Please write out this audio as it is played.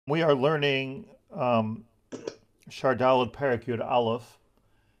We are learning Shaar Daled Perek Yud Aleph,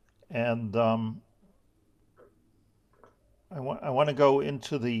 and I want to go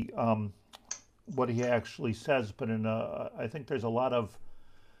into the what he actually says, but I think there's a lot of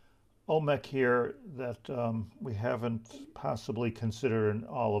omek here that we haven't possibly considered in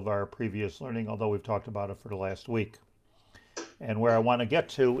all of our previous learning, although we've talked about it for the last week. And where I want to get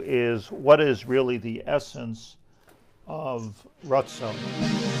to is what is really the essence of Ratzon.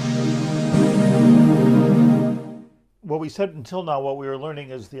 What we said until now, what we were learning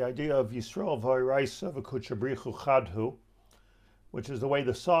is the idea of Yisrael v'Oraisa v'Kuchabrichu Chadhu, which is the way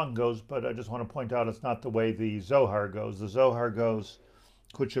the song goes, but I just want to point out it's not the way the Zohar goes. The Zohar goes,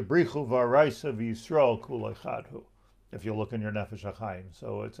 Kuchabrichu v'Oraisa v'Yisrael kulei Chadhu, if you look in your Nefesh Hachaim.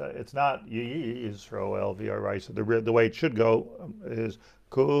 So it's not Yisrael v'Oraisa. The way it should go is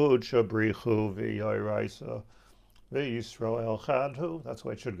Kuchabrichu v'Oraisa v'Yisrael Chadhu. That's the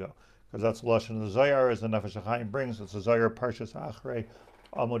way it should go, because that's the lashon of the Zohar, as the Nefesh Hachaim brings. It's the Zohar Parshas Achrei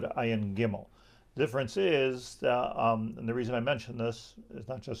Amud Ayin Gimel. The difference is that, and the reason I mention this is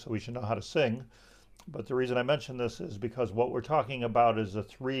not just so we should know how to sing, but the reason I mention this is because what we're talking about is a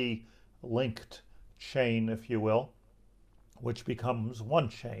three-linked chain, if you will, which becomes one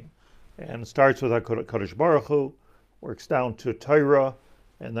chain, and starts with HaKadosh Baruch Hu, works down to Torah,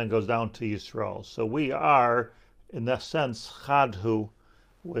 and then goes down to Yisrael. So we are, in that sense, Chadhu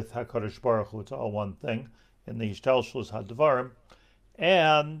with HaKadosh Baruch Hu. It's all one thing in the Hishtalshelus HaDvarim.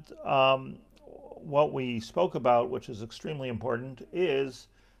 And what we spoke about, which is extremely important, is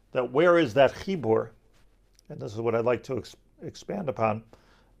that where is that chibur? And this is what I'd like to expand upon.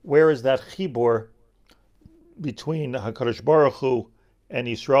 Where is that chibur between HaKadosh Baruch Hu and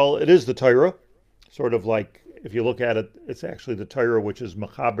Yisrael? It is the Torah, sort of like, if you look at it, it's actually the Torah which is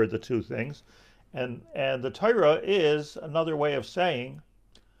mechaber the two things. And the Torah is another way of saying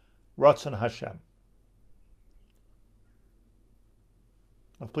Ratzon Hashem.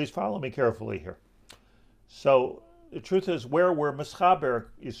 Now, please follow me carefully here. So the truth is, where we're mischaber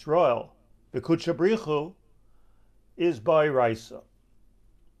Yisrael, v'kuchabrichu, is by Raisa,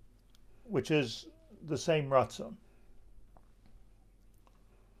 which is the same Ratzon.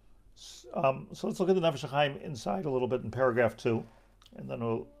 So let's look at the Nefesh Hachaim inside a little bit in paragraph 2, and then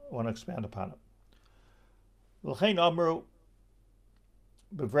we'll want to expand upon it. L'chein amru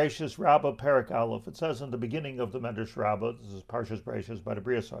b'Vreshis Rabbah Perek Aleph. It says in the beginning of the Medrash Rabbah, this is Parshas Breshis by the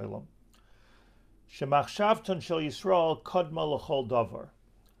Brias Olam, Shemachshavton shel Yisrael kodma l'chol davar.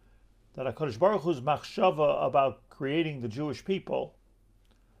 That HaKadosh Baruch Hu's machshava about creating the Jewish people,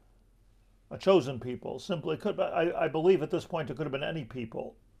 a chosen people, simply could, I believe at this point it could have been any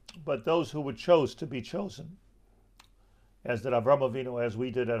people, but those who would chose to be chosen, as did Avram Avinu, as we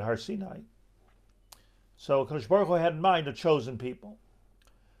did at Har Sinai. So HaKadosh Baruch Hu had in mind a chosen people.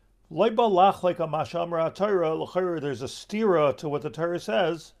 There's a stira to what the Torah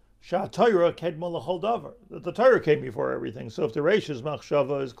says, that the Torah came before everything. So if the Reishis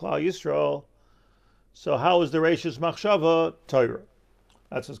Machshava is Klal Yisrael, so how is the Reishis Machshava Torah?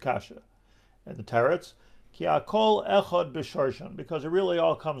 That's his kasha. And the Teretz, Ki akol echad b'sharshan, because it really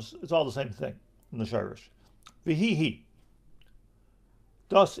all comes, it's all the same thing in the Sharish. V'hi.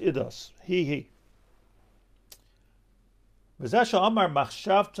 Das idas. He. V'zesha amar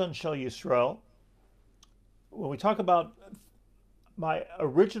machshavtan shel Yisrael. When we talk about my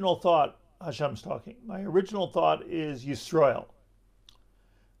original thought, Hashem's talking, my original thought is Yisrael.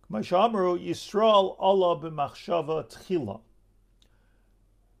 K'may Yisrael Allah b'machshava tchila.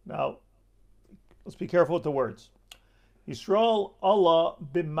 Now, let's be careful with the words. Yisrael Allah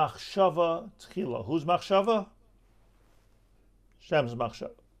b'machshava tchila. Whose machshava? Hashem's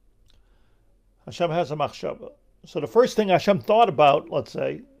machshava. Hashem has a machshava. So the first thing Hashem thought about, let's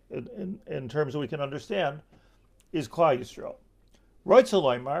say, in terms that we can understand, is Klal Yisrael. Ratzon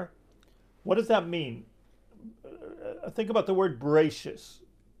Loimar, what does that mean? Think about the word Bereshis,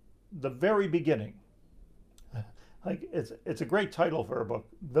 the very beginning. Like it's a great title for a book,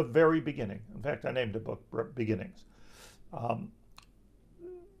 The Very Beginning. In fact, I named the book Beginnings.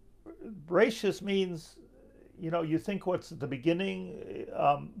 Bereshis means, you think what's at the beginning,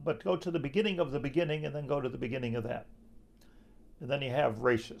 but go to the beginning of the beginning and then go to the beginning of that. And then you have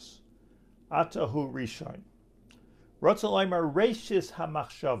Reishis. Atahu Rishon. Ratzon Loimar Reishis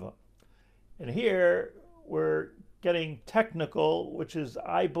HaMachshava. And here we're getting technical, which is,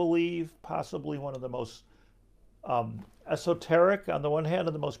 I believe, possibly one of the most esoteric on the one hand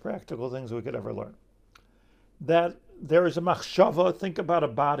and the most practical things we could ever learn. That there is a machshava. Think about a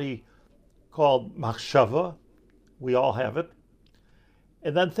body called machshava. We all have it.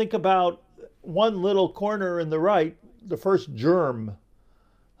 And then think about one little corner in the right, the first germ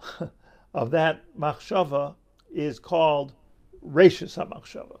of that machshava is called Reishis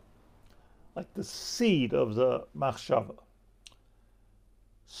HaMachshava, like the seed of the machshava.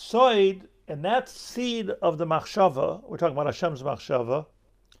 Soid, and that seed of the machshava, we're talking about Hashem's machshava,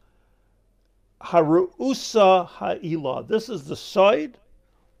 Haru'usa Ha'ilah. This is the soid,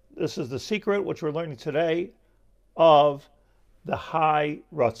 this is the secret, which we're learning today, of the high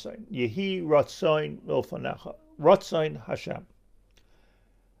Ratzon. Yehi Ratzon Milfanecha. Ratzon Hashem.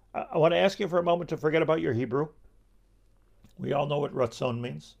 I want to ask you for a moment to forget about your Hebrew. We all know what Ratzon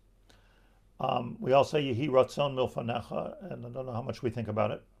means. We all say Yehi Ratzon Milfanecha, and I don't know how much we think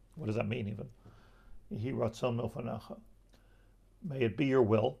about it. What does that mean even? Yehi Ratzon Milfanecha. May it be your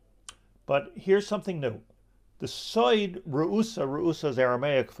will. But here's something new. The Soid Ru'usa is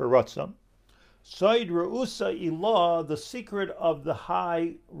Aramaic for Ratzon. Soid Ru'usa Ilah, the secret of the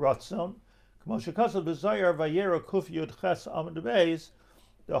high Ratzon. K'moshekasav b'Zayar vayera kuf yud ches amud beis.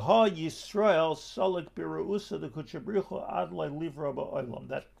 The Ha Yisrael Solik Biru'usa the Kuchabrichu Adlai Livra Ba'olam.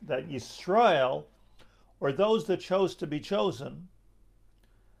 That Yisrael, or those that chose to be chosen,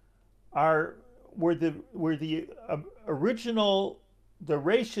 were the original, the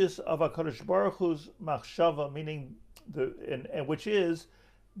Reishis of HaKadosh Baruch Hu's Machshava, meaning and which is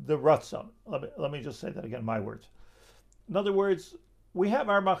the Ratzon. Let me just say that again, my words. In other words, we have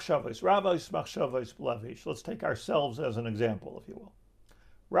our Machshavos, Rabbi's Machshavos Blevish. Let's take ourselves as an example, if you will.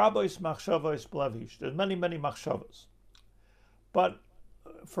 Rabbi's Machshavos Blevish. There's many, many Machshavos. But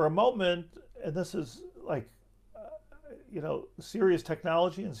for a moment, and this is like, serious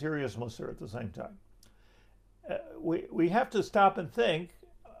technology and serious Musar at the same time. We have to stop and think,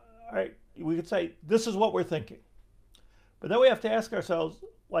 all right, we could say, this is what we're thinking. But then we have to ask ourselves,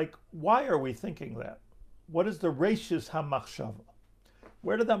 like, why are we thinking that? What is the Reishis HaMachshava?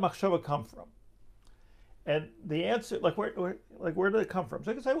 Where did that Machshava come from? And the answer, where did it come from?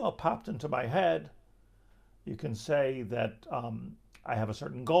 So you can say, well, it popped into my head. You can say that I have a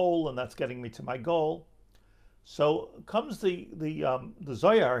certain goal, and that's getting me to my goal. So comes the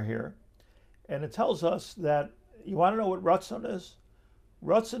Zohar here, and it tells us that, you want to know what Ratzon is?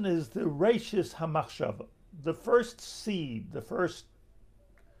 Ratzon is the Reishis HaMachshava, the first seed, the first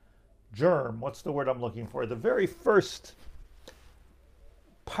germ. What's the word I'm looking for? The very first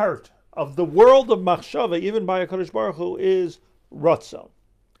part of the world of Machshava, even by HaKadosh Baruch Hu, is Ratzon.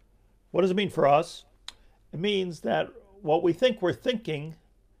 What does it mean for us? It means that what we think we're thinking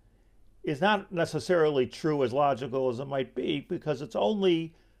is not necessarily true, as logical as it might be, because it's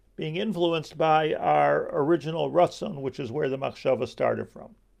only being influenced by our original Ratzon, which is where the Machshava started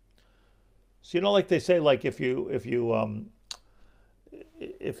from. So like they say, like if you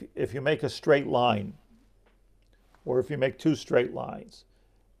make a straight line, or if you make two straight lines,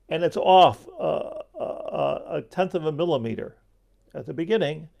 and it's off a tenth of a millimeter at the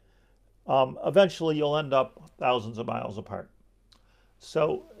beginning, eventually you'll end up thousands of miles apart.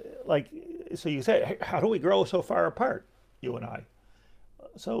 So you say, how do we grow so far apart, you and I?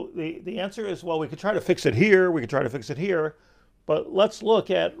 So the answer is, well, we could try to fix it here, we could try to fix it here, but let's look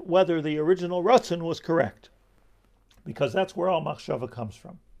at whether the original Ratzon was correct, because that's where all Machshava comes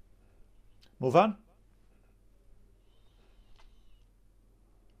from. Move on.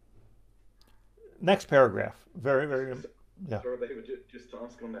 Next paragraph. Very, very, yeah. Sorry, just to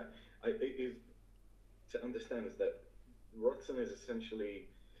ask on that, to understand is that Ratzon is essentially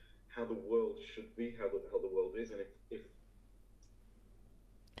how the world should be, how the world is, and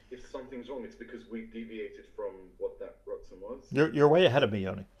if something's wrong, it's because we deviated from what that Ratzon was. You're way ahead of me,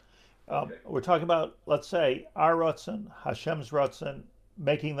 Yoni. Okay. We're talking about, let's say, our Ratzon, Hashem's Ratzon,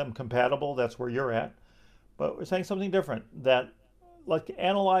 making them compatible. That's where you're at. But we're saying something different. That, like,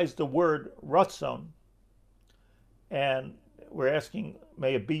 analyze the word Ratzon, and we're asking,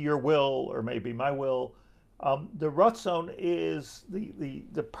 may it be your will or may it be my will. The Ratzon is the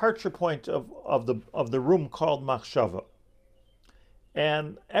departure point of the room called Machshava.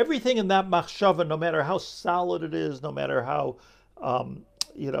 And everything in that Machshava, no matter how solid it is, no matter how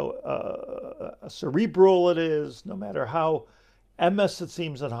cerebral it is, no matter how emes it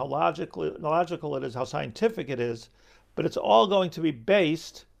seems and how logical it is, how scientific it is, but it's all going to be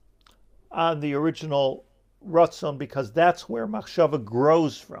based on the original Ratzon, because that's where Machshava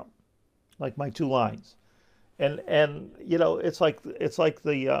grows from, like my two lines. And it's like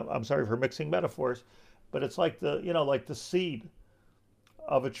the I'm sorry for mixing metaphors, but it's like the seed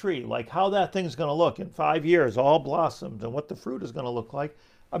of a tree, like how that thing's going to look in 5 years, all blossomed, and what the fruit is going to look like.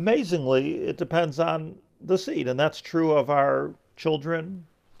 Amazingly, it depends on the seed, and that's true of our children,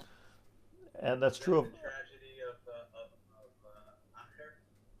 and that's true of the tragedy of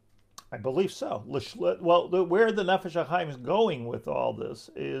Acher. I believe so. Well, where the Nefesh Hachaim is going with all this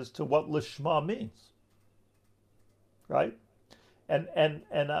is to what lishma means, right? And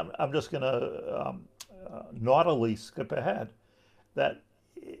I'm just going to naughtily skip ahead. That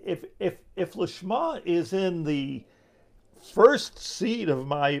if lishma is in the first seed of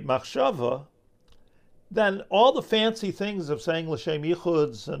my machshava, then all the fancy things of saying l'shem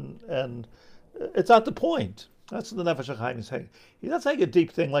yichuds and it's not the point. That's what the Nefesh Hachaim is saying. He's not saying a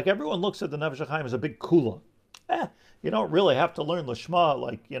deep thing. Like everyone looks at the Nefesh Hachaim as a big kula. You don't really have to learn Lishma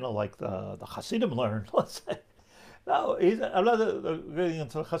like the Hasidim learn. Let's say. No, I'm not getting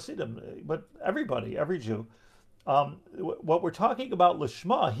into Hasidim, but everybody, every Jew. What we're talking about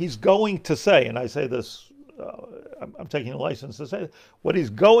Lishma, he's going to say, and I say this, I'm taking a license to say, what he's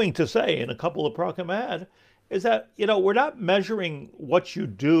going to say in a couple of prakim ahead is that, we're not measuring what you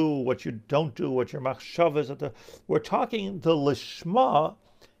do, what you don't do, what your machshav is. We're talking the lishma,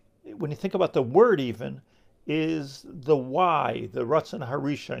 when you think about the word even, is the why, the Ratzon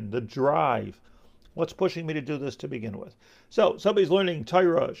Harishan, the drive. What's pushing me to do this to begin with? So somebody's learning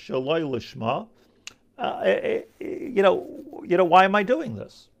Torah shaloi lishma. Why am I doing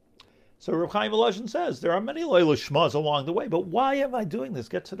this? So Rav Chaim Volozhin says there are many loy lishmas along the way, but why am I doing this?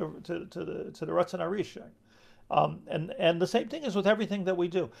 Get to the Ratzon Harishan. And the same thing is with everything that we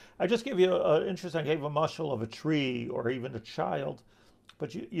do. I just gave you an interesting, I gave a mashal of a tree or even a child.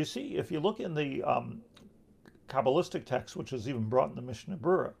 But you see, if you look in the Kabbalistic text, which is even brought in the Mishnah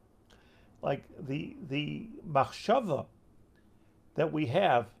Berurah, like the machshava that we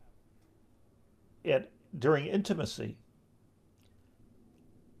have during intimacy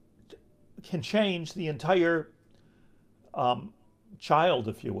can change the entire child,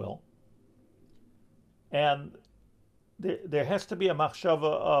 if you will. And there has to be a machshava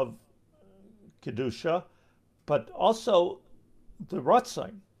of kedusha, but also the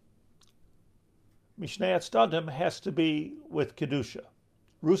Ratzon, Mishnei Tzdadim, has to be with kedusha,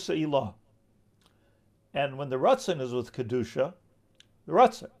 rusa ilah. And when the Ratzon is with kedusha, the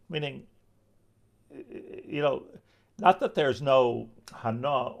Ratzon, meaning, not that there's no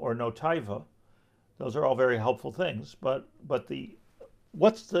hana or no taiva, those are all very helpful things, but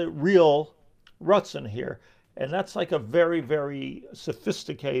what's the real Ratzon here? And that's like a very, very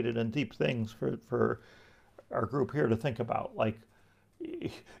sophisticated and deep things for our group here to think about. Like,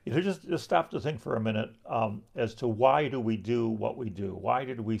 just stop to think for a minute as to why do we do what we do? Why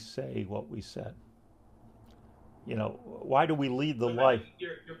did we say what we said? Why do we lead the life?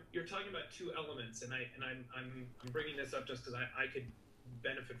 You're talking about two elements, and I'm bringing this up just because I could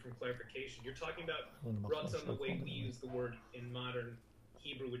benefit from clarification. You're talking about Ratzon the way we use the word in modern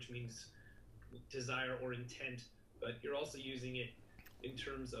Hebrew, which means desire or intent, but you're also using it in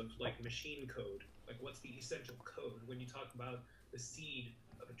terms of like machine code. Like, what's the essential code when you talk about the seed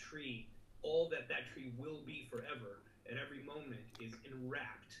of a tree? All that tree will be forever, and every moment is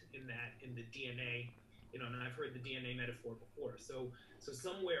enwrapped in the DNA. And I've heard the DNA metaphor before. So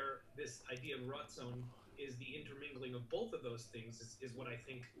somewhere this idea of Ratzon is the intermingling of both of those things is what I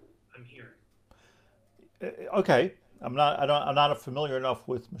think I'm hearing. Okay, I'm not familiar enough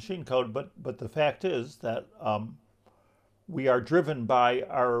with machine code, but the fact is that we are driven by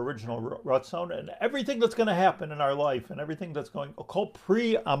our original Ratzon, and everything that's going to happen in our life, and everything that's going kol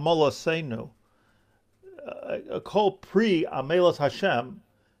pri amolasenu, kol pri amelas Hashem,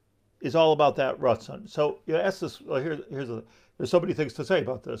 is all about that Ratzon. So you ask this. Well, there's so many things to say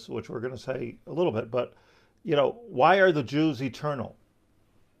about this, which we're going to say a little bit. But why are the Jews eternal?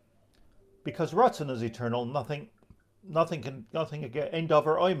 Because Ratzon is eternal. Nothing again. Ein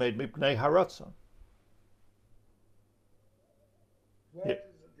davar oimed mipnei haratzon. Where's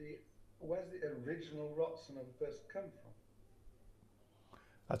the original Ratzon of the person come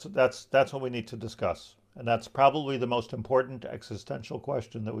from? That's what we need to discuss. And that's probably the most important existential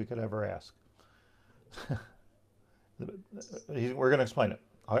question that we could ever ask. We're going to explain it.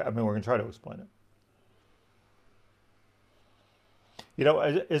 We're going to try to explain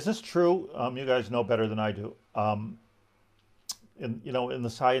it. Is this true? You guys know better than I do. In the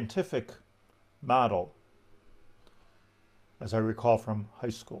scientific model, as I recall from high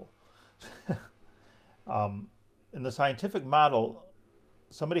school, in the scientific model,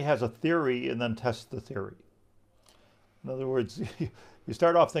 somebody has a theory and then tests the theory. In other words, you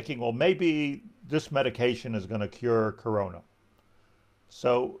start off thinking, well, maybe this medication is going to cure corona.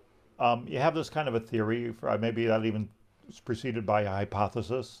 So you have this kind of a theory, maybe that even is preceded by a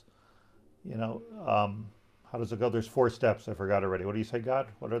hypothesis. How does it go? There's 4 steps. I forgot already. What do you say, God?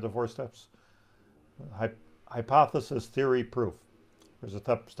 What are the 4 steps? Hypothesis, theory, proof. There's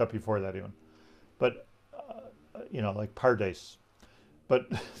a step before that even. But, like Pardes. But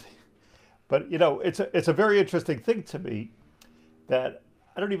But it's a very interesting thing to me that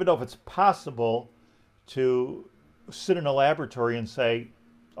I don't even know if it's possible to sit in a laboratory and say,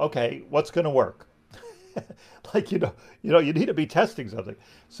 okay, what's going to work? Like, you need to be testing something.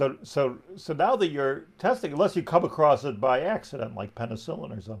 So now that you're testing, unless you come across it by accident, like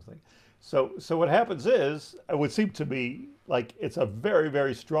penicillin or something. So what happens is, it would seem to me like it's a very,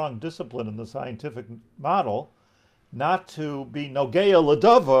 very strong discipline in the scientific model not to be nogea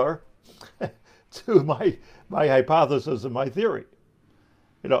l'davar to my hypothesis and my theory.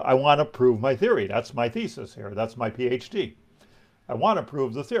 I want to prove my theory. That's my thesis here. That's my PhD. I want to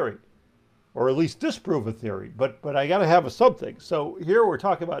prove the theory, or at least disprove a theory. But I got to have something. So here we're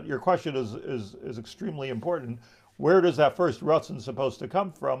talking about, your question is extremely important. Where does that first Ratzon supposed to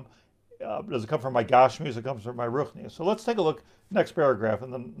come from? Does it come from my Gashmi? Does it come from my Ruchni? So let's take a look, next paragraph,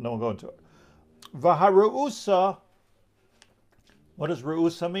 and then we'll go into it. Vaharuusa. What does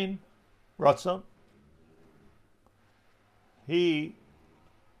Ruusa mean? Ratzon. He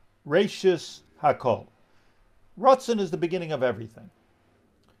Reishis Hakol. Ratzon is the beginning of everything.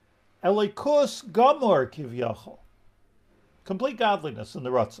 Elikus Gamor Kivyachol. Complete godliness in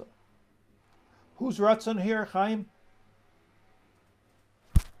the Ratzon. Who's Ratzon here, Chaim?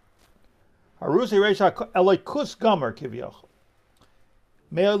 Haruzi Reish Elikus Gamor Kivyachol.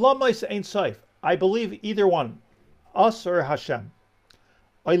 Me'olamais Ein Saif. I believe either one, us or Hashem.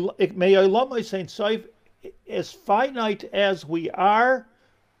 Me'olamais Ein Saif. As finite as we are,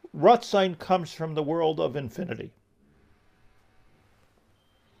 Ratzon comes from the world of infinity.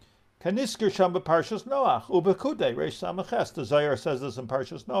 Kanisker Sham Parshas Noach Ubekudei Reish Samaches. The Zohar says this in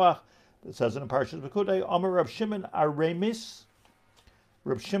Parshas Noach. It says it in Parshas Bekudei. Amar Rab Shimon Aremis.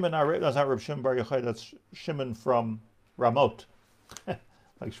 Rab Shimon Aremis. That's not Rab Shimon Bar Yochai. That's Shimon from Ramot,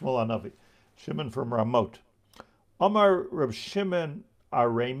 like Shmuel Hanavi. Shimon from Ramot. Amar Rab Shimon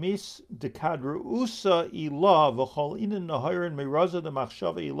Aremis dekadru usa ilah v'chol inin nahirin miraza de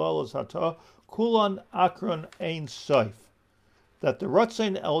machshava ilah l'zata kulan akron ein soif. That the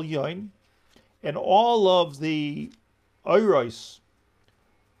Ratzon Elyon and all of the oiros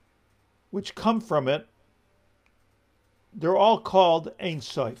which come from it, they're all called ein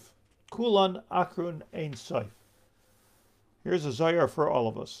soif. Kulan akron ein soif. Here's a Zohar for all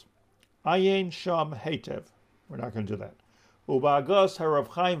of us. Ayin sham hetev. We're not going to do that. Uba'agos harav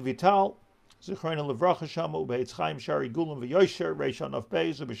Chaim Vital, Zichroina Levracha Shama, Ubeitz Chaim Shari Gulam V'Yosher, Reish Anaf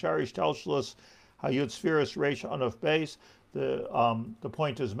Beis, Ubeshari Shtalshlis, Hayud Spheris, Reish Anaf Beis. The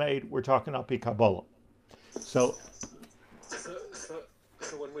point is made. We're talking about Kabbalah. So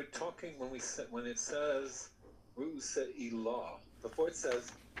when we're talking, when it says Ru'usa Ilah, before it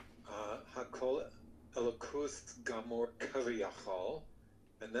says Hakol Elokus Gamor Kaviyachal,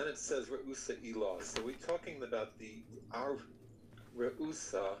 and then it says Re'usa Ilah. So we're talking about our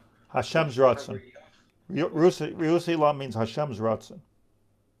Re'usa. Hashem's Ratzon. Re'usa Ilah means Hashem's Ratzon.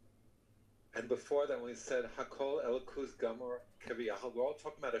 And before that, when we said Hakol Elokus Gamor Kaviyachal, we're all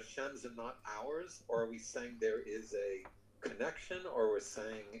talking about Hashem's and not ours? Or are we saying there is a connection? Or we're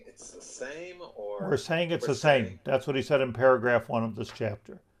saying it's the same? Or we're saying it's the same. That's what he said in paragraph 1 of this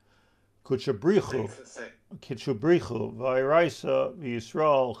chapter. Kuchabrichu. Kitchubrichu v'iraisa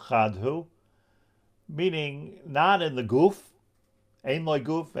v'Yisrael chadhu, meaning not in the guf, ein loy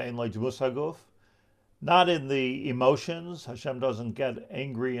guf, ein loy dmus haguf, not in the emotions. Hashem doesn't get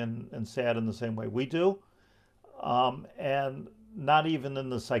angry and sad in the same way we do, and not even in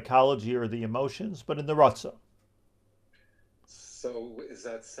the psychology or the emotions, but in the ratzon. So is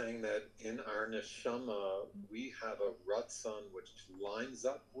that saying that in our neshama we have a ratzon which lines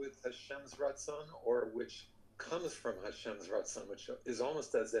up with Hashem's ratzon, or which comes from Hashem's ratzon, which is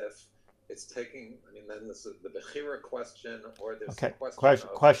almost as if it's taking? I mean, then this is the bechira question, or there's okay.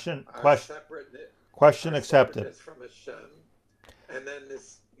 Question accepted. From Hashem, and then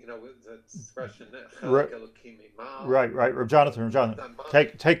this, the expression. Right. Reb Jonathan.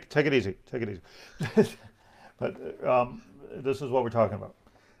 Take it easy. But this is what we're talking about.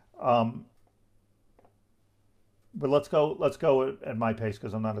 But let's go at my pace,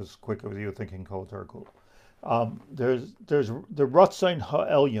 because I'm not as quick as you thinking Kol Torah Kul. There's the Ratzon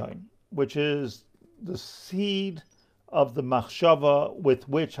Ha'elyon, which is the seed of the machshava with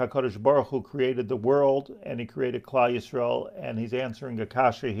which HaKadosh Baruch Hu created the world, and he created Klal Yisrael, and he's answering a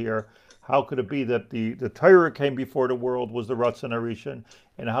kasha here. How could it be that the Torah came before the world was the Ratzon Harishon,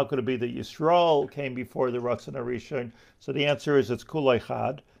 and how could it be that Yisrael came before the Ratzon Harishon? So the answer is it's Kul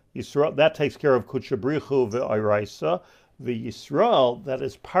Echad. Yisrael, that takes care of Kuchabrichu ve'Oraisa. The Yisrael that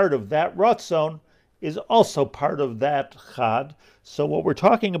is part of that Ratzon is also part of that Chad. So what we're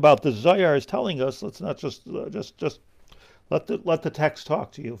talking about, the Zohar is telling us, let's not just let the text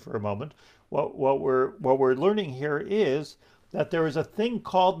talk to you for a moment. what we're learning here is that there is a thing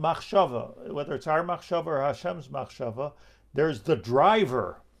called machshava, whether it's our machshava or Hashem's machshava. There's the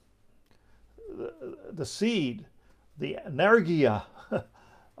driver, the seed, the energia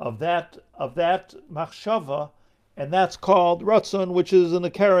of that machshava, and that's called Ratzon, which is in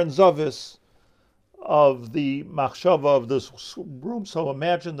the Karen Zavis of the machshava of this room. So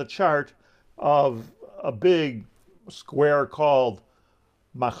imagine the chart of a big square called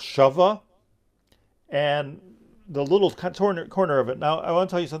machshava, and the little corner of it. Now, I want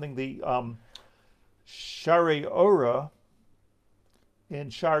to tell you something. The Shaar Ora in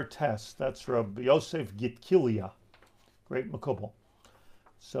Shaar test, that's Rabbi Yosef Gitkilia, great Makubal.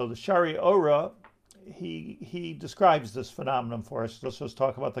 So the Shaar Ora, he describes this phenomenon for us. Let's just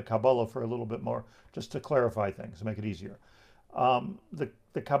talk about the Kabbalah for a little bit more, just to clarify things, to make it easier.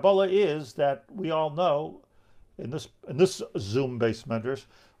 The Kabbalah is that we all know, in this Zoom-based medrash,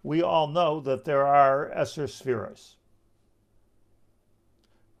 we all know that there are Eser Spheras.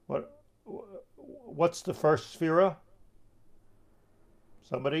 What's the first Sphera?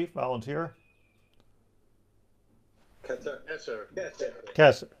 Somebody volunteer? Keser.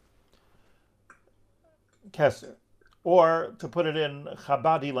 Keser. Or, to put it in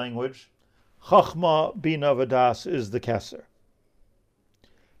Chabadi language, Chachma Bina V'das is the Keser.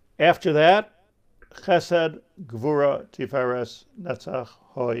 After that, Chesed, Gvura, Tiferes, Netzach,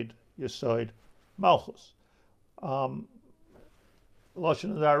 Hoid, Yesod, Malchus. Lashon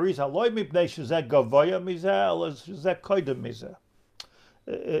Arizal, Loi Mipnei Shezek Gavoya Mizeh, Ela Shezek Koidem Mizeh.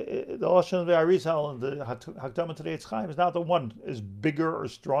 The Lashon Arizal and the Hakdama to the Eitz Chaim is not the one is bigger or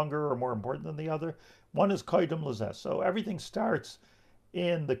stronger or more important than the other. One is Koidem Lezeh. So everything starts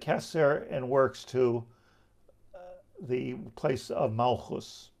in the Keser and works to the place of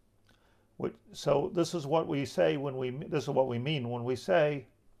Malchus. So this is what we say this is what we mean when we say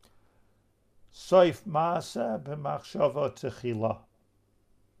Soif Maaseh b'machshava techila.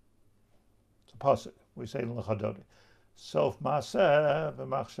 It's a pasuk. We say in L'chadodi. Soif Maaseh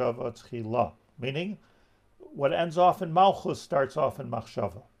b'machshava techila. Meaning, what ends off in Malchus starts off in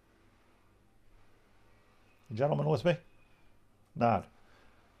machshava. Gentlemen with me? Nod.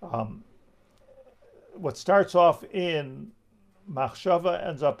 What starts off in Machshava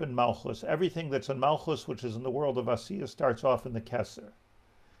ends up in Malchus. Everything that's in Malchus, which is in the world of Asiya, starts off in the Keser.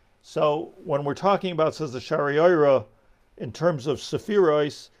 So when we're talking about, says the Shaar Ora, in terms of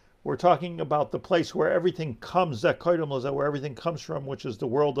Sephiros, we're talking about the place where everything comes, where everything comes from, which is the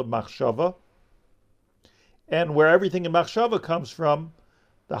world of Machshava. And where everything in Machshava comes from,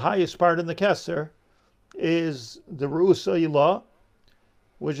 the highest part in the Keser, is the Ru'us Ilah,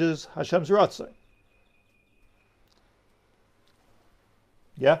 which is Hashem's Ratzon.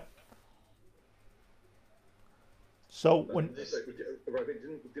 Yeah. So when Rabbi,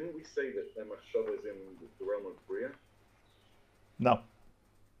 didn't we say that machshava is in the realm of Bria? No,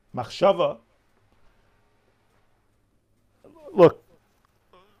 machshava. Look,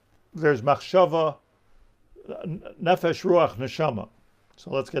 there's machshava, nefesh, ruach, neshama.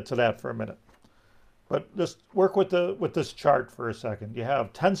 So let's get to that for a minute. But just work with this chart for a second. You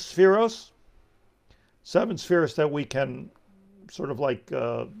have 10 spheros, 7 spheros that we can sort of like,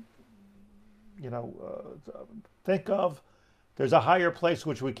 think of. There's a higher place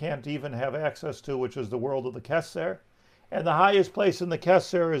which we can't even have access to, which is the world of the Keser. And the highest place in the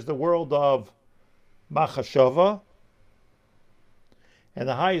Keser is the world of Machashava. And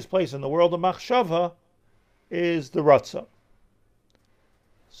the highest place in the world of Machshava is the Ratzon.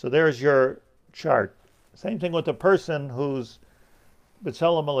 So there's your chart. Same thing with the person who's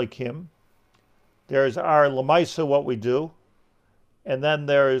B'Tselem Elikim. There's our Lamaisa, what we do. And then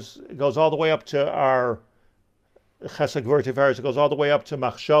it goes all the way up to our Chesed Gvur Tiferes. It goes all the way up to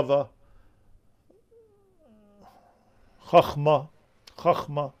Machshava, Chachma.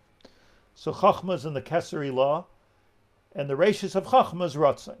 So Chachma is in the Keseri law, and the ratios of Chachma is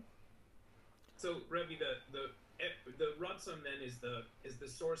Ratzon. So Rebbe, the Ratzon then is the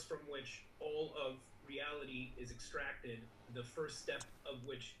source from which all of reality is extracted. The first step of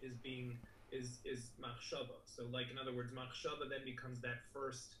which is machshava. So, like, in other words, machshava then becomes that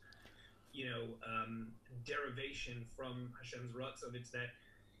first, derivation from Hashem's Ratzon. It's that,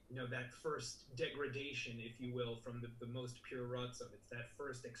 that first degradation, if you will, from the most pure Ratzon. It's that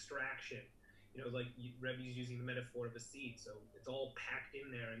first extraction. Like Rebbe's using the metaphor of a seed. So it's all packed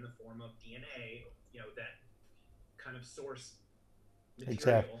in there in the form of DNA. That kind of source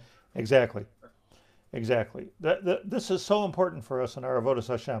material. Exactly. This is so important for us in our Avodas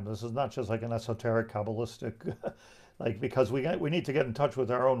Hashem. This is not just like an esoteric, Kabbalistic, because we need to get in touch with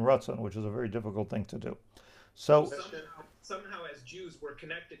our own Ratzon, which is a very difficult thing to do. So, somehow as Jews we're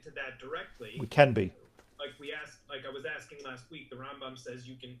connected to that directly. We can be. Like I was asking last week, the Rambam says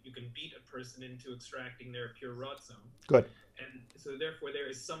you can beat a person into extracting their pure Ratzon. Good. And so therefore there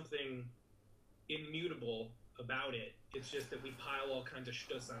is something immutable about it. It's just that we pile all kinds of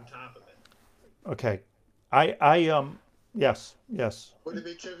shtus on top of it. Okay. Yes. Would it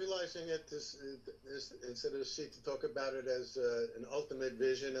be trivializing it this instead of to talk about it as an ultimate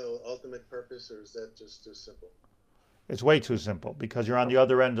vision or ultimate purpose, or is that just too simple? It's way too simple because you're on the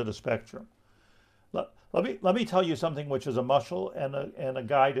other end of the spectrum. Let me tell you something which is a mushal and a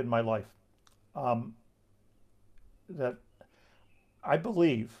guide in my life. That I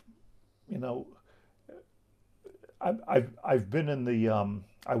believe, I've been in the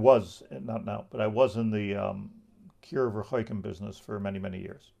I was not now, but I was in the Kiruv Rechoikim business for many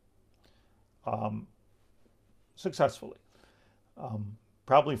years, successfully.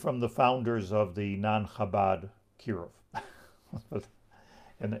 Probably from the founders of the non-Chabad Kiruv,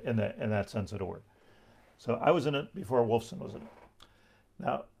 in that sense of the word. So I was in it before Wolfson was in it.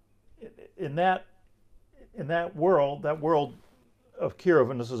 Now, in that world of Kiruv,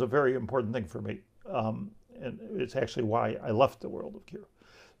 and this is a very important thing for me, and it's actually why I left the world of Kiruv.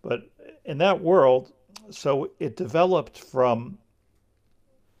 But in that world, so it developed from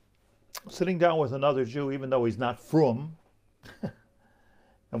sitting down with another Jew, even though he's not frum.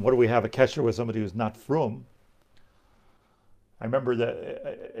 And what do we have a kesher with somebody who's not frum? I remember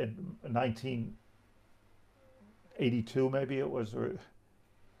that in 1982, maybe it was, or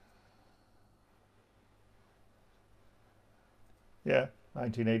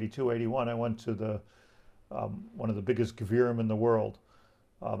 1982, 81. I went to the one of the biggest gevirim in the world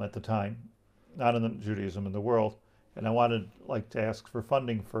at the time, not in the Judaism, in the world, and I wanted to ask for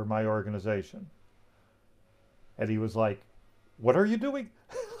funding for my organization. And he was like, "What are you doing?"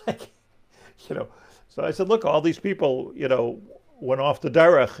 So I said, "Look, all these people, went off the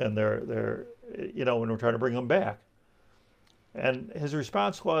derech, and they're when we're trying to bring them back." And his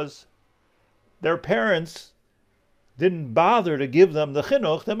response was, their parents didn't bother to give them the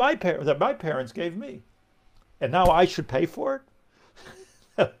chinuch that my parents gave me, and now I should pay for it.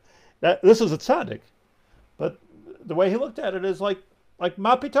 This is a tzaddik, but the way he looked at it is like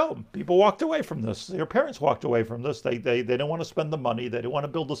ma pitom. People walked away from this. Their parents walked away from this. They didn't want to spend the money. They didn't want to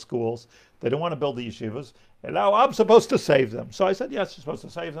build the schools. They didn't want to build the yeshivas. And now I'm supposed to save them. So I said, yes, you're supposed to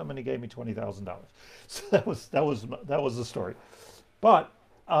save them, and he gave me $20,000. So that was the story. But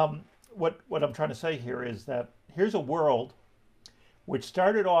what I'm trying to say here is that here's a world which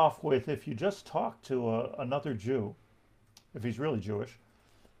started off with, if you just talk to another Jew, if he's really Jewish,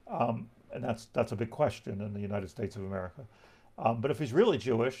 and that's a big question in the United States of America. But if he's really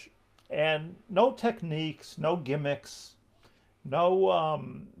Jewish, and no techniques, no gimmicks, no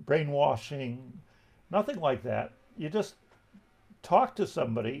brainwashing, nothing like that. You just talk to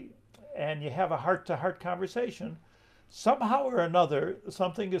somebody and you have a heart-to-heart conversation. Somehow or another,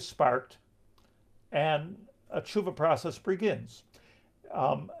 something is sparked and a tshuva process begins.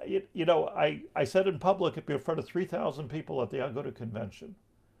 I said in public in front of 3,000 people at the Aguda convention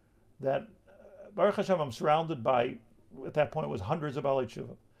that Baruch Hashem, I'm surrounded by, at that point, it was hundreds of Balei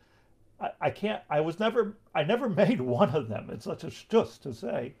Tshuva. I never made one of them. It's such a shtus to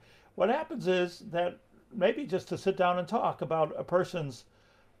say. What happens is that maybe just to sit down and talk about a person's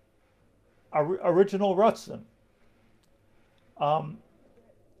original Ratzon, all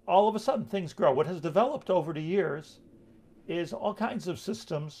of a sudden things grow. What has developed over the years is all kinds of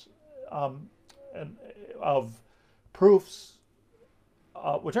systems and of proofs,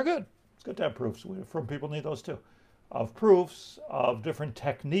 which are good. It's good to have proofs. From people need those too. Of proofs, of different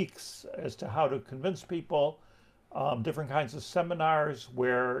techniques as to how to convince people, different kinds of seminars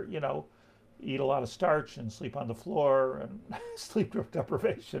where, eat a lot of starch and sleep on the floor and sleep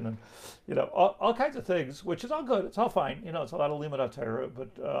deprivation and, all kinds of things, which is all good. It's all fine. It's a lot of limud Torah,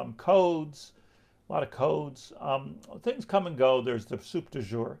 but codes, a lot of codes. Things come and go. There's the soup du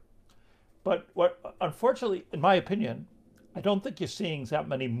jour. But what, unfortunately, in my opinion, I don't think you're seeing that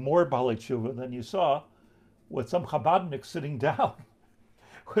many more Balei Tshuva than you saw with some Chabadnik sitting down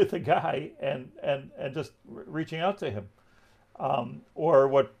with a guy and just reaching out to him. Or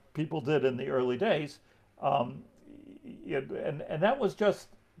what people did in the early days. And that was just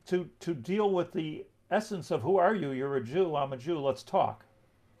to deal with the essence of who are you? You're a Jew, I'm a Jew, let's talk.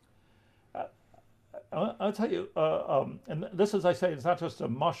 I'll tell you, and this, as I say, it's not just a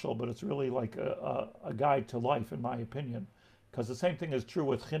mushal, but it's really like a guide to life, in my opinion. Because the same thing is true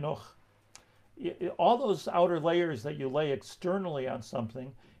with chinuch. All those outer layers that you lay externally on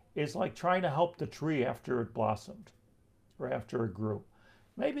something is like trying to help the tree after it blossomed or after it grew.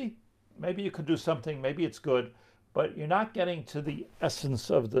 Maybe you could do something, maybe it's good, but you're not getting to the essence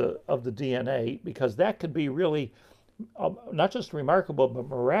of the DNA, because that could be really not just remarkable but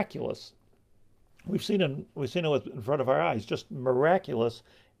miraculous. We've seen it in front of our eyes, just miraculous,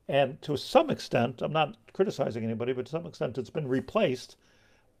 and to some extent, I'm not criticizing anybody, but to some extent, it's been replaced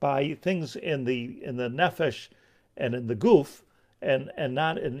by things in the nefesh and in the goof, and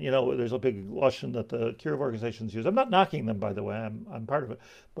not in, there's a big lashon that the Kiruv organizations use. I'm not knocking them, by the way. I'm part of it,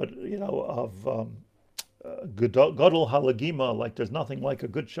 but of gadol halagima, like there's nothing like a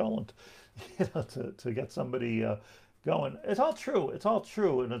good shalom, to get somebody going. It's all true,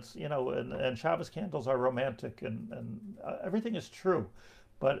 and it's and Shabbos candles are romantic, and everything is true,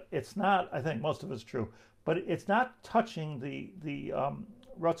 but it's not. I think most of it's true, but it's not touching the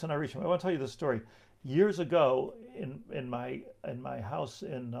Ratzon Harishim. I want to tell you this story. Years ago, in my house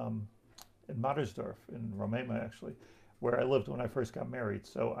in Mattersdorf, in Romania, actually, where I lived when I first got married.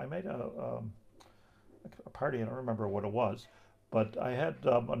 So I made a party. I don't remember what it was, but I had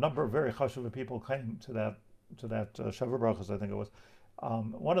a number of very chashuv people came to that Shavuot Brachos, I think it was.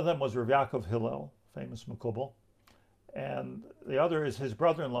 One of them was Rav Yaacov Hillel, famous Mekubal, and the other is his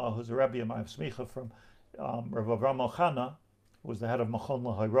brother-in-law, who's a Rebbe of my smicha from Rav Avram Elchana, who was the head of Machon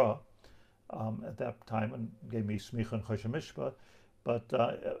Lahira at that time, and gave me smicha and choshen mishpah. But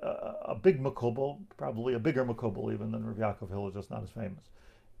a big Mekubal, probably a bigger Mekubal even than Rav Yaakov Hillel, just not as famous.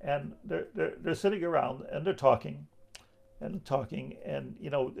 And they're sitting around and they're talking, and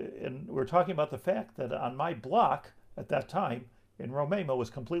we're talking about the fact that on my block at that time in Romania was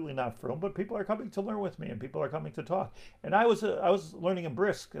completely not frum, but people are coming to learn with me, and people are coming to talk. And I was learning in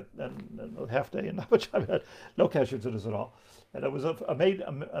Brisk and a half day, and I had no connection to this at all. And it was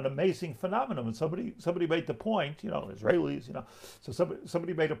an amazing phenomenon. And somebody made the point, Israelis, so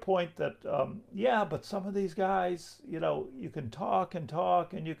somebody made a point that but some of these guys, you can talk,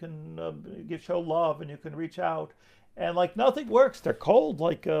 and you can show love, and you can reach out, and like nothing works. They're cold,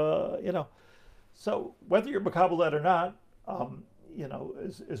 like So whether you're makabel that or not,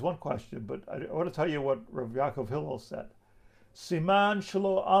 is one question. But I want to tell you what Rav Yaakov Hillel said. Siman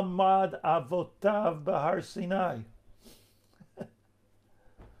shelo amad avotav b'har Sinai.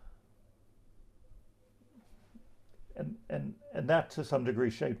 And that to some degree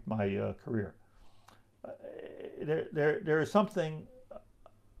shaped my career. There is something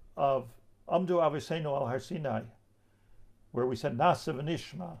of Amdu Aviseinu al Har Sinai, where we said Nasa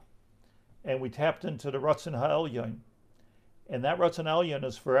v'nishma, and we tapped into the Ratzon Ha'elyon, and that Ratzon Ha'elyon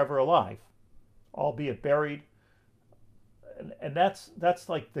is forever alive, albeit buried, and that's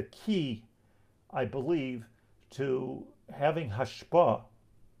like the key, I believe, to having hashpah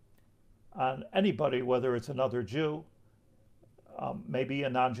on anybody, whether it's another Jew. Maybe a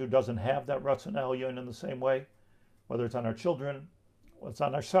non-Jew doesn't have that Ratzon Ha'elyon in the same way, whether it's on our children, it's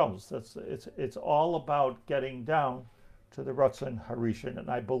on ourselves. It's all about getting down to the Ratzon Harishon.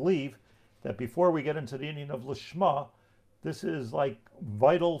 And I believe that before we get into the Indian of Lishma, this is like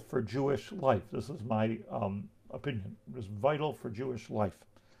vital for Jewish life. This is my opinion. It is vital for Jewish life.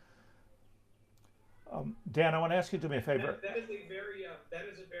 Dan, I want to ask you to do me a favor. That is a very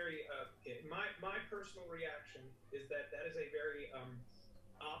my personal reaction is that is a very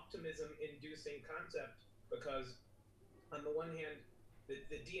optimism-inducing concept, because on the one hand,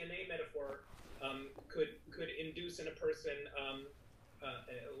 the DNA metaphor could induce in a person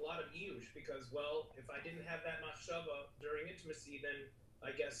a lot of yush, because, well, if I didn't have that machshava during intimacy, then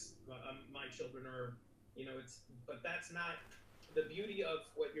I guess my children are, but that's not the beauty of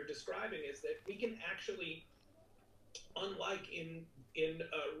what you're describing. Is that we can actually, unlike in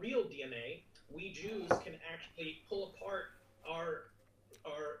real DNA, we Jews can actually pull apart our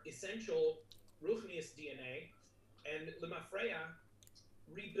essential ruchnius DNA and lemafreya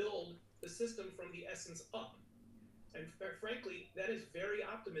rebuild the system from the essence up. And frankly, that is very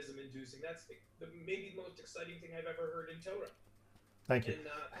optimism-inducing. That's maybe the most exciting thing I've ever heard in Torah. Thank you. And,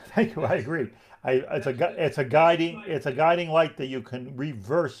 Thank you. I agree. It's a guiding light that you can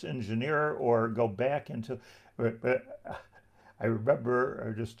reverse engineer or go back into. But I remember,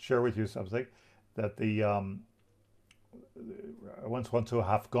 I'll just share with you something, that I once went to a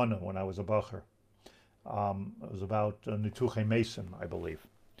hafgana when I was a bacher. It was about Nituche Mason, I believe.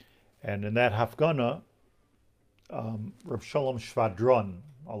 And in that hafgana, Rav Shalom Shvadron,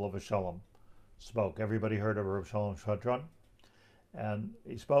 Olav Shalom, spoke. Everybody heard of Rav Shalom Shvadron? And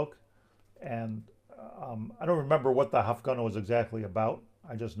he spoke. And I don't remember what the hafgana was exactly about.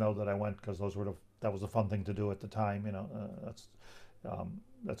 I just know that I went because that was a fun thing to do at the time.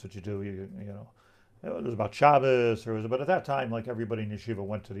 That's what you do. It was about Shabbos, but at that time, like everybody in yeshiva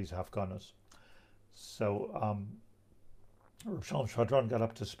went to these hafganas. So Rav Shalom Shvadron got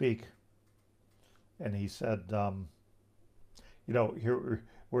up to speak, and he said, here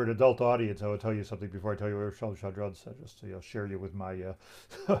we're an adult audience. I will tell you something before I tell you what Shalom Shadran said, just to share you with my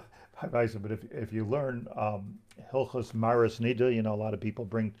my advice. But if you learn Hilchos Maris Nida, a lot of people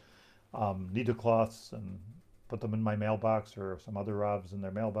bring Nida cloths and put them in my mailbox or some other Ravs in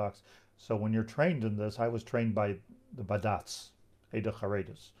their mailbox. So when you're trained in this, I was trained by the Badats, Eidach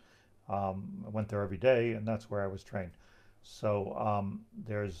Haredis. I went there every day, and that's where I was trained. So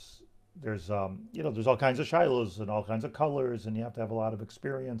there's all kinds of shilos and all kinds of colors, and you have to have a lot of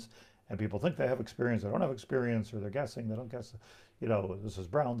experience. And people think they have experience, they don't have experience, or they're guessing, they don't guess. This is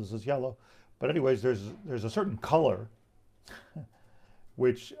brown, this is yellow. But anyways, there's a certain color,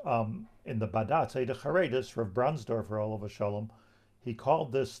 which in the Badat Eidach Haredis, Rav Bronsdorfer, Olav Shalom, he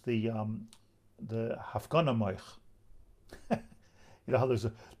called this the Hafgana Moich.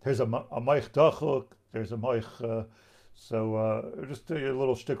 There's a Moich Dachuk, there's a Moich. So just a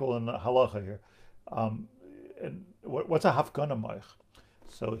little shtickle in halacha here. And what's a Hafgana Moich?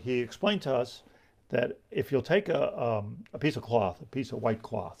 So he explained to us that if you'll take a piece of cloth, a piece of white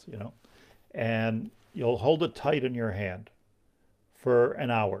cloth, and you'll hold it tight in your hand for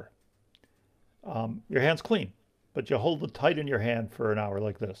an hour. Your hand's clean, but you hold it tight in your hand for an hour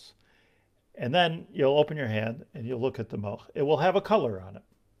like this. And then you'll open your hand and you'll look at the moch. It will have a color on it.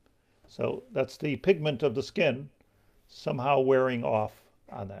 So that's the pigment of the skin somehow wearing off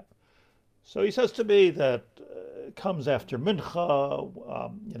on that. So he says to me that it comes after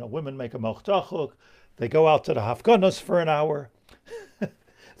mincha, women make a moch tachuk, they go out to the hafganas for an hour,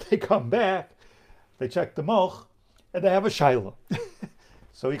 they come back, they check the moch, and they have a shaila.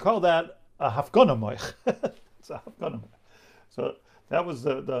 So he called that a hafgana moich. It's a hafgana moich. So that was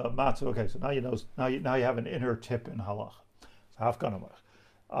the matzah. Okay, so now you have an inner tip in halach. It's hafgana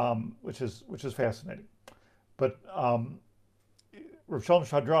moich, which is fascinating. But Rav Shalom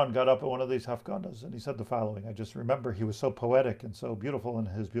Shadran got up at one of these hafganas and he said the following. I just remember he was so poetic and so beautiful in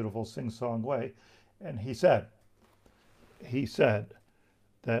his beautiful sing-song way. And he said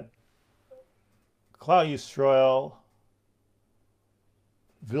that Klal Yisrael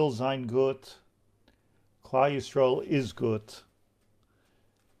will sein gut, Klal Yisrael is gut,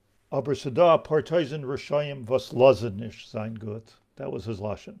 aber sada partoisen Rishayim was lazen nicht sein gut. That was his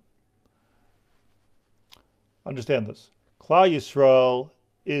lashon. Understand this. Klal Yisrael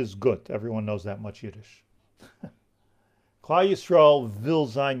is good. Everyone knows that much Yiddish. Klal Yisrael will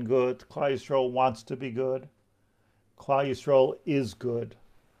sein good. Klal Yisrael wants to be good. Klal Yisrael is good.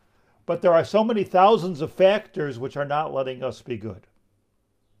 But there are so many thousands of factors which are not letting us be good.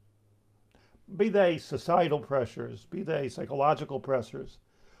 Be they societal pressures, be they psychological pressures.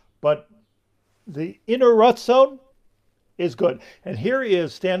 But the inner Ratzon is good. And here he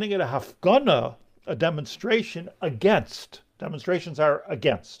is standing at a hafgana, a demonstration against. Demonstrations are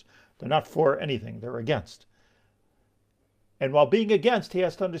against. They're not for anything. They're against. And while being against, he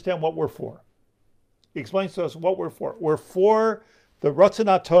has to understand what we're for. He explains to us what we're for. We're for the Ratzon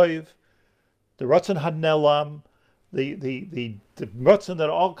HaToiv, the Ratzon HaNelam, the Ratzon that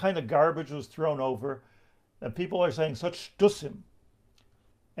all kind of garbage was thrown over, and people are saying such shtusim.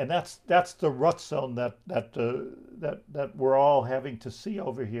 And that's the Ratzon that we're all having to see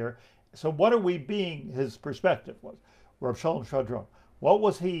over here. So what are we being, his perspective was, Rav Shalom Shadran,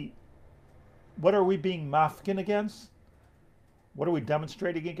 what are we being mafkin against? What are we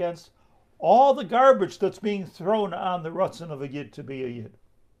demonstrating against? All the garbage that's being thrown on the Ratzon of a Yid to be a Yid.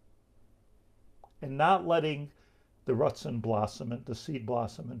 And not letting the Ratzon blossom, the seed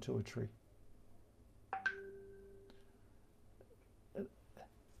blossom into a tree.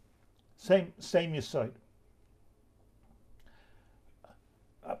 Same Yesod.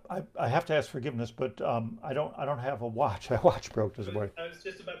 I have to ask forgiveness, but I don't have a watch. My watch broke this morning. I was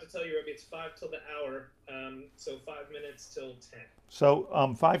just about to tell you, Rabbi, it's 5 till the hour, so 5 minutes till 10.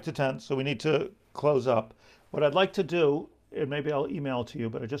 So 5 to 10. So we need to close up. What I'd like to do, and maybe I'll email it to you,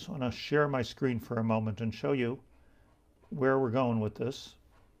 but I just want to share my screen for a moment and show you where we're going with this,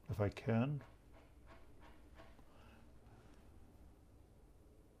 if I can.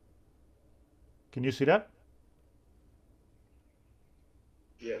 Can you see that?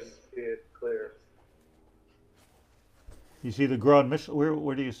 Yes, it's clear. You see the Grand Mishnah?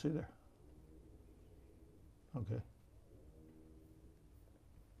 Where do you see there? Okay.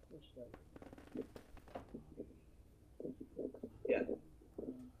 Yeah.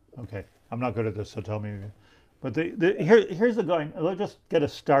 Okay. I'm not good at this, so tell me. But here's the going. Let's just get a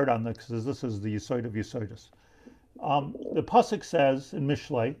start on this, because this is the Yesod of Yesodis. The pasuk says in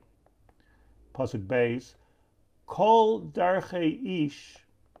Mishlei, pasuk Beis, Kol darchei ish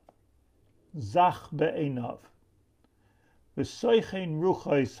zach be'einav, v'soichein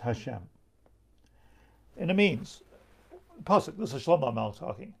ruchos Hashem. And it means, Pasuk, this is Shlomo Melech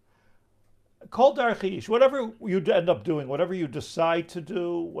talking. Kol darchei ish, whatever you end up doing, whatever you decide to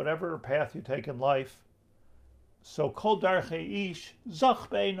do, whatever path you take in life, so kol darchei ish zach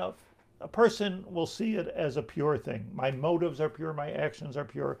beinav. A person will see it as a pure thing. My motives are pure, my actions are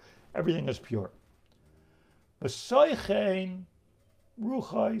pure, everything is pure. B'soichein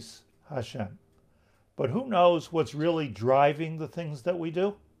ruchais Hashem. But who knows what's really driving the things that we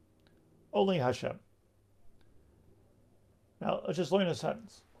do? Only Hashem. Now, let's just learn a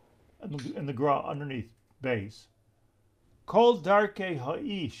sentence in the Gra underneath base. Kol darkei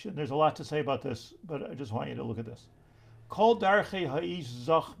ha'ish, and there's a lot to say about this, but I just want you to look at this. Kol darkei ha'ish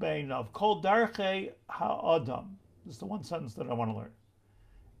zach beinav. Kol darkei ha'adam. This is the one sentence that I want to learn.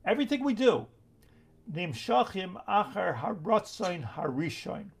 Everything we do, nimshachim achar haratzon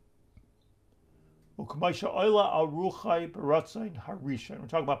harishon. U'k'maisha oila al ruchai b'ratzon harishon. We're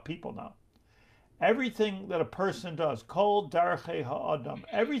talking about people now. Everything that a person does, kol darchei ha'adam,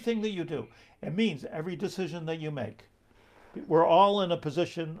 everything that you do, it means every decision that you make. We're all in a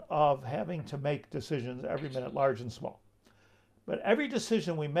position of having to make decisions every minute, large and small. But every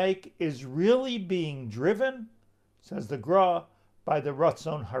decision we make is really being driven, says the Gra, by the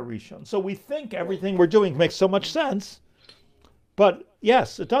Ratzon Harishon. So we think everything we're doing makes so much sense, but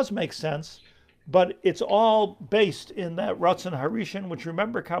yes, it does make sense, but it's all based in that Ratzon Harishon, which,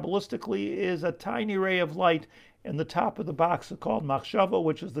 remember, Kabbalistically is a tiny ray of light in the top of the box called Machshava,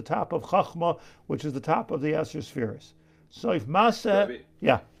 which is the top of Chachma, which is the top of the Esher Spheres. So if Masa,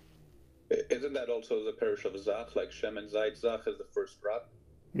 yeah. Isn't that also the parish of Zach, like Shem and Zayt? Zach is the first drop.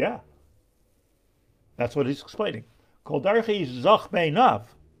 Yeah. That's what he's explaining. Kol darchei Zach beinav.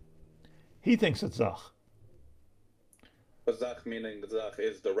 He thinks it's Zach. But Zach meaning Zach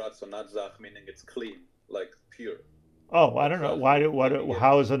is the Ratzon, not Zach meaning it's clean, like pure. Oh, I don't know.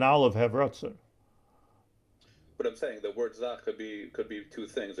 How does an olive have Ratzon? But I'm saying the word Zach could be two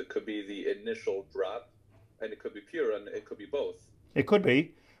things. It could be the initial drop, and it could be pure, and it could be both. It could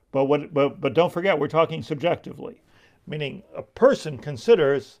be, but don't forget, we're talking subjectively, meaning a person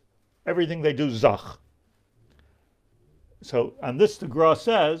considers everything they do Zach. So on this, the Gra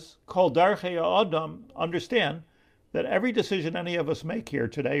says, Kol darchei ha'adam, understand that every decision any of us make here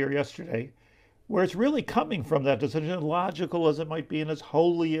today or yesterday, where it's really coming from that decision, logical as it might be and as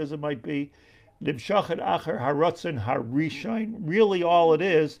holy as it might be, nimshachet acher haratzon harishon, really all it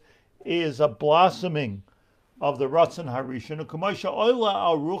is a blossoming of the Ratzon Harishon. U'kamoisha oila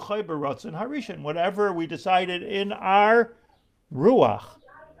al ruchai b'Ratzon Harishon. Whatever we decided in our ruach,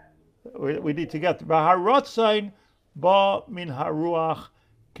 we need to get the Haratzon ba min haruach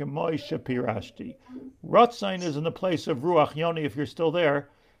kemoisha pirashti. Ratzon is in the place of ruach. Yoni, if you're still there,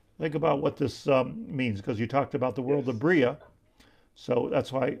 think about what this means, because you talked about the world of Bria. So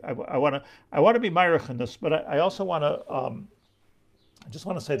that's why I want to be myrich in this, but I also want to I just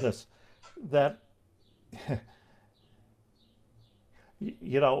want to say this, that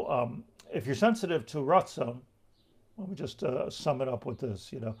if you're sensitive to Ratzon, let me just sum it up with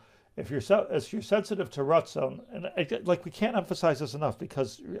this. If you're sensitive to Ratzon, and we can't emphasize this enough,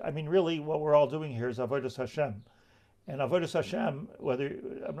 because really what we're all doing here is avodas Hashem, and avodas Hashem,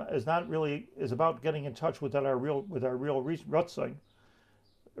 is about getting in touch with our real Ratzon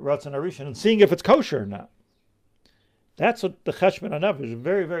Harishon, and seeing if it's kosher or not. That's what the cheshbon hanefesh is.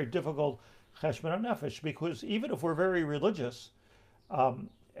 Very, very difficult cheshbon hanefesh, because even if we're very religious and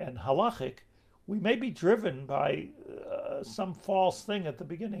halachic, we may be driven by some false thing at the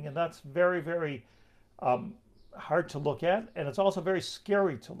beginning, and that's very, very hard to look at, and it's also very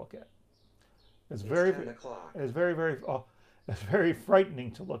scary to look at. It's very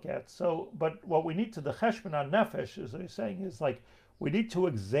frightening to look at. So, but what we need to the cheshbon hanefesh, as they're saying, is we need to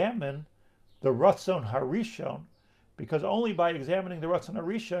examine the Ratzon Harishon, because only by examining the Ratzon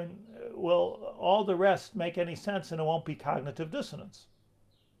Harishon will all the rest make any sense, and it won't be cognitive dissonance.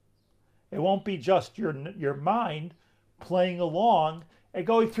 It won't be just your mind playing along and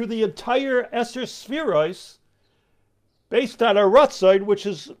going through the entire Esher Spheros based on a Ratzon, which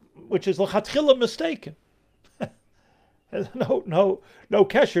is l'chatchila mistaken. no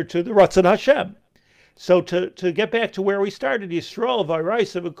kesher to the Ratzon Hashem. So to get back to where we started, Yisrael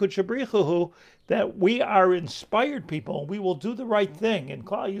v'Araisa v'Kudshabrichuhu, that we are inspired people, we will do the right thing, and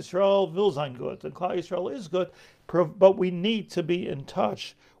Klal Yisrael will sein good, and Klal Yisrael is good, but we need to be in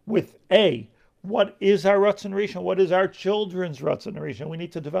touch with what is our Ratzon Harishon, what is our children's Ratzon Harishon. We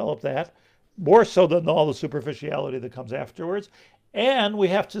need to develop that, more so than all the superficiality that comes afterwards, and we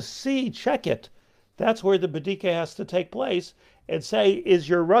have to check it. That's where the B'dika has to take place, and say, is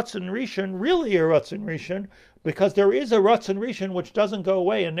your Ratzon Harishon really a Ratzon Harishon? because there is a Ratzon Rishon which doesn't go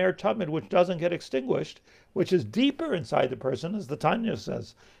away, and Ner Tamid which doesn't get extinguished, which is deeper inside the person, as the Tanya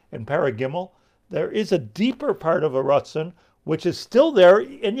says in Parag Gimel. There is a deeper part of a Ratzon which is still there,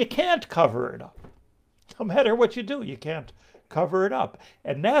 and you can't cover it up. No matter what you do, you can't cover it up.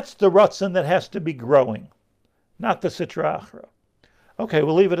 And that's the Ratzon that has to be growing, not the Sitra Achra. Okay,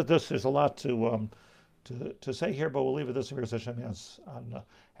 we'll leave it at this. There's a lot to say here, but we'll leave it at this.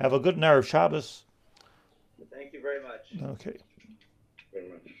 Have a good Erev Shabbos. Thank you very much. Okay. Very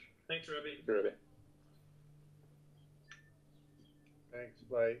much. Thanks, Rabbi. Rabbi. Thanks,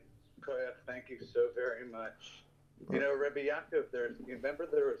 Blake. Koyach, thank you so very much. You know, Rabbi Yaakov, you remember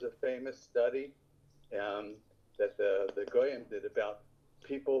there was a famous study that the Goyim did about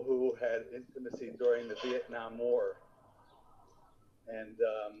people who had intimacy during the Vietnam War. And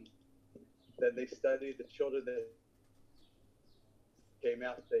then they studied the children that came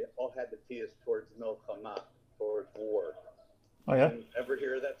out, they all had the tias towards milchama, towards war. Oh, yeah? You ever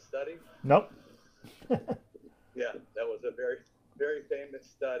hear of that study? Nope. Yeah, that was a very, very famous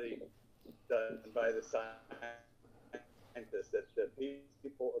study done by the scientists that the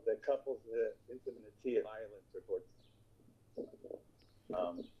people, the couples that intimacy and violence are towards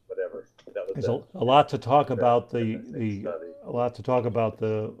whatever. That was There's a lot to talk about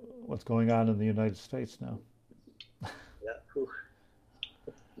what's going on in the United States now. Yeah. Whew.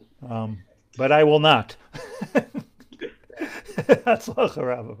 But I will not. That's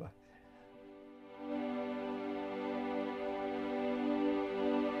Rabbi.